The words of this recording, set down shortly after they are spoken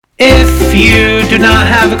If you do not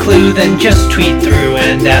have a clue, then just tweet through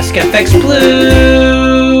and ask FX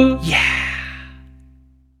Blue. Yeah.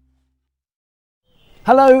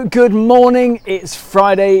 Hello, good morning. It's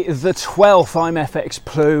Friday the 12th. I'm FX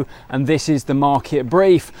Blue and this is the market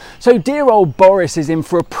brief. So dear old Boris is in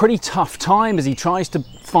for a pretty tough time as he tries to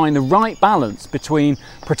find the right balance between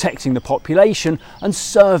protecting the population and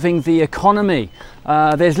serving the economy.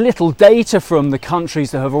 There's little data from the countries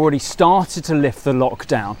that have already started to lift the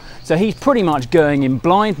lockdown. So he's pretty much going in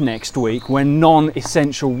blind next week when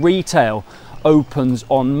non-essential retail opens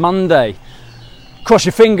on Monday. Cross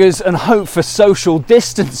your fingers and hope for social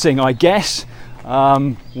distancing, I guess.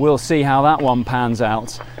 We'll see how that one pans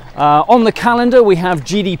out. On the calendar, we have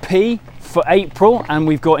GDP for April and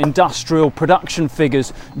we've got industrial production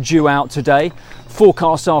figures due out today.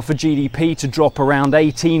 Forecasts are for GDP to drop around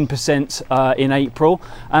 18% in April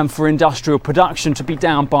and for industrial production to be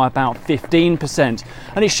down by about 15%.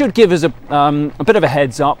 And it should give us a bit of a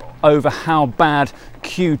heads up over how bad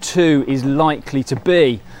Q2 is likely to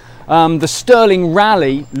be. The sterling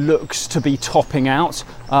rally looks to be topping out.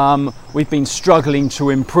 We've been struggling to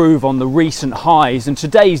improve on the recent highs and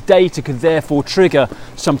today's data could therefore trigger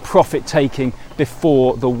some profit taking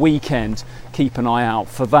before the weekend. Keep an eye out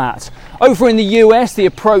for that. Over in the US, the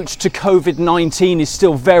approach to COVID-19 is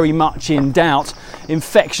still very much in doubt.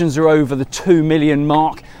 Infections are over the 2 million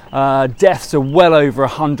mark. Deaths are well over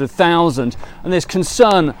 100,000 and there's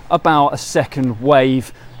concern about a second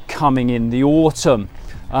wave coming in the autumn.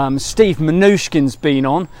 Steve Mnuchin's been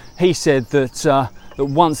on. He said that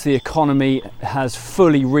once the economy has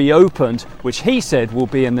fully reopened, which he said will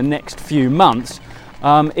be in the next few months,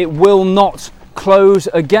 it will not close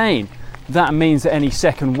again. That means that any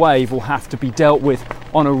second wave will have to be dealt with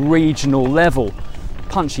on a regional level.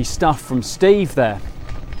 Punchy stuff from Steve there.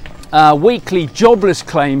 Weekly jobless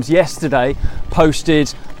claims yesterday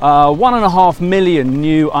posted 1.5 million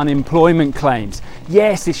new unemployment claims.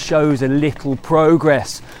 Yes, this shows a little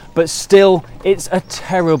progress, but still it's a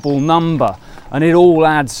terrible number and it all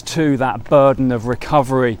adds to that burden of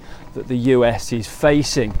recovery that the US is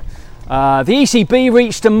facing. The ECB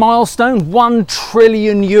reached a milestone, 1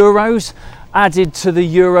 trillion euros added to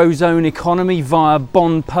the Eurozone economy via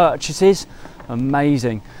bond purchases.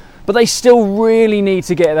 Amazing. But they still really need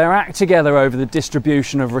to get their act together over the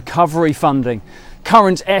distribution of recovery funding.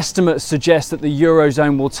 Current estimates suggest that the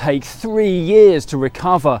Eurozone will take 3 years to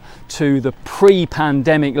recover to the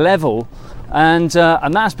pre-pandemic level, and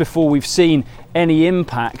that's before we've seen any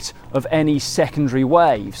impact of any secondary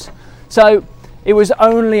waves. So it was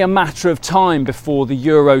only a matter of time before the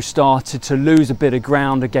euro started to lose a bit of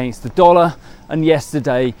ground against the dollar, and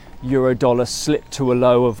yesterday euro dollar slipped to a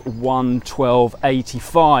low of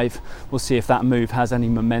 112.85. We'll see if that move has any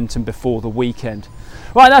momentum before the weekend.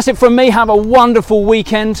 Right, that's it from me. Have a wonderful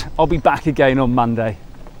weekend. I'll be back again on Monday.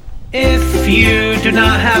 If you do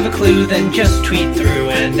not have a clue, then just tweet through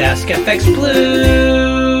and ask FX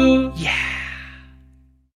Blue.